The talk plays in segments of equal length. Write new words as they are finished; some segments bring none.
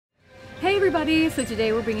Hey everybody! So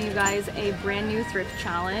today we're bringing you guys a brand new thrift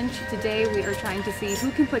challenge. Today we are trying to see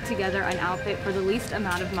who can put together an outfit for the least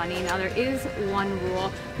amount of money. Now there is one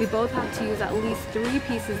rule. We both have to use at least 3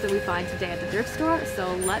 pieces that we find today at the thrift store.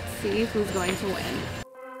 So let's see who's going to win.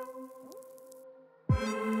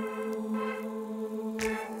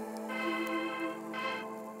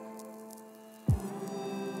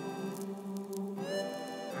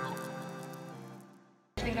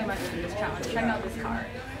 I think I might do this challenge. Check out this card.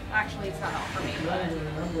 Actually, it's not all for me, but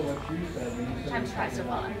time to try some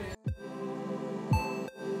fun.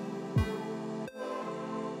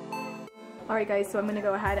 Alright guys, so I'm going to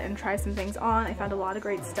go ahead and try some things on. I found a lot of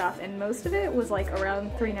great stuff and most of it was like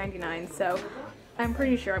around $3.99, so I'm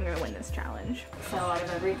pretty sure I'm going to win this challenge. So out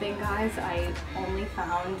of everything guys, I only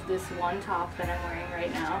found this one top that I'm wearing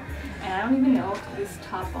right now. And I don't even know if this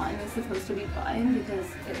top button is supposed to be buttoned because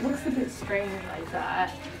it looks a bit strange like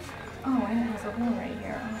that. Oh, and it has a hole right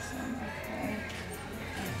here. Awesome. Okay.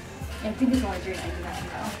 I think it's only $3.99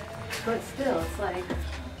 though. But still, it's like,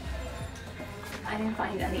 I didn't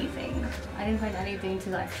find anything. I didn't find anything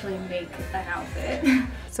to actually make an outfit.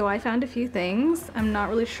 So I found a few things. I'm not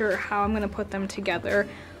really sure how I'm gonna put them together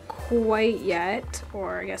quite yet,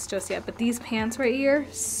 or I guess just yet, but these pants right here,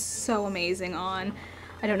 so amazing on.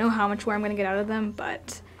 I don't know how much wear I'm gonna get out of them,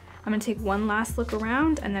 but I'm gonna take one last look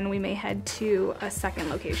around and then we may head to a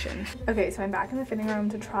second location. Okay, so I'm back in the fitting room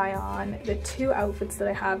to try on the 2 outfits that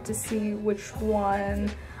I have to see which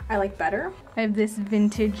one I like better. I have this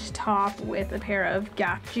vintage top with a pair of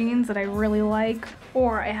Gap jeans that I really like,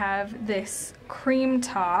 or I have this cream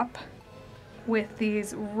top with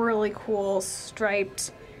these really cool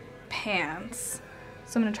striped pants.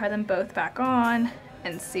 So I'm gonna try them both back on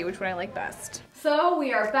and see which one I like best. So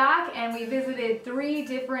we are back and we visited 3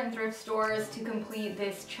 different thrift stores to complete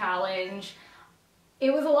this challenge.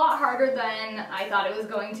 It was a lot harder than I thought it was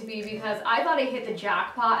going to be because I thought I hit the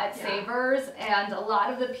jackpot at Savers, and a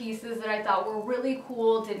lot of the pieces that I thought were really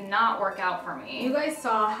cool did not work out for me. You guys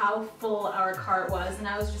saw how full our cart was and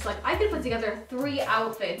I was just like, I could put together 3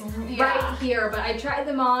 outfits right here, but I tried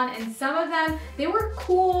them on and some of them, they were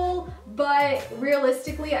cool, but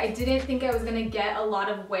realistically I didn't think I was gonna get a lot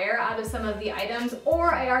of wear out of some of the items,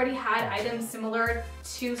 or I already had items similar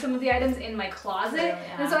to some of the items in my closet,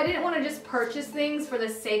 and so I didn't want to just purchase things for the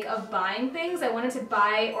sake of buying things. I wanted to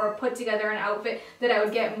buy or put together an outfit that I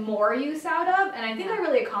would get more use out of, and I think I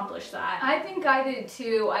really accomplished that. I think I did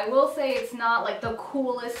too. I will say it's not like the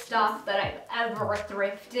coolest stuff that I've ever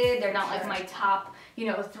thrifted. They're not like my top, you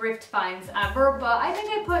know, thrift finds ever, but I think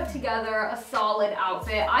I put together a solid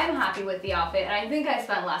outfit. I'm happy with the outfit, and I think I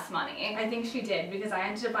spent less money. I think she did, because I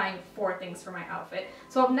ended up buying 4 things for my outfit.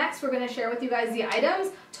 So up next, we're gonna share with you guys the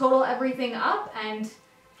items, total everything up, and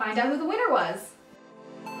find out who the winner was.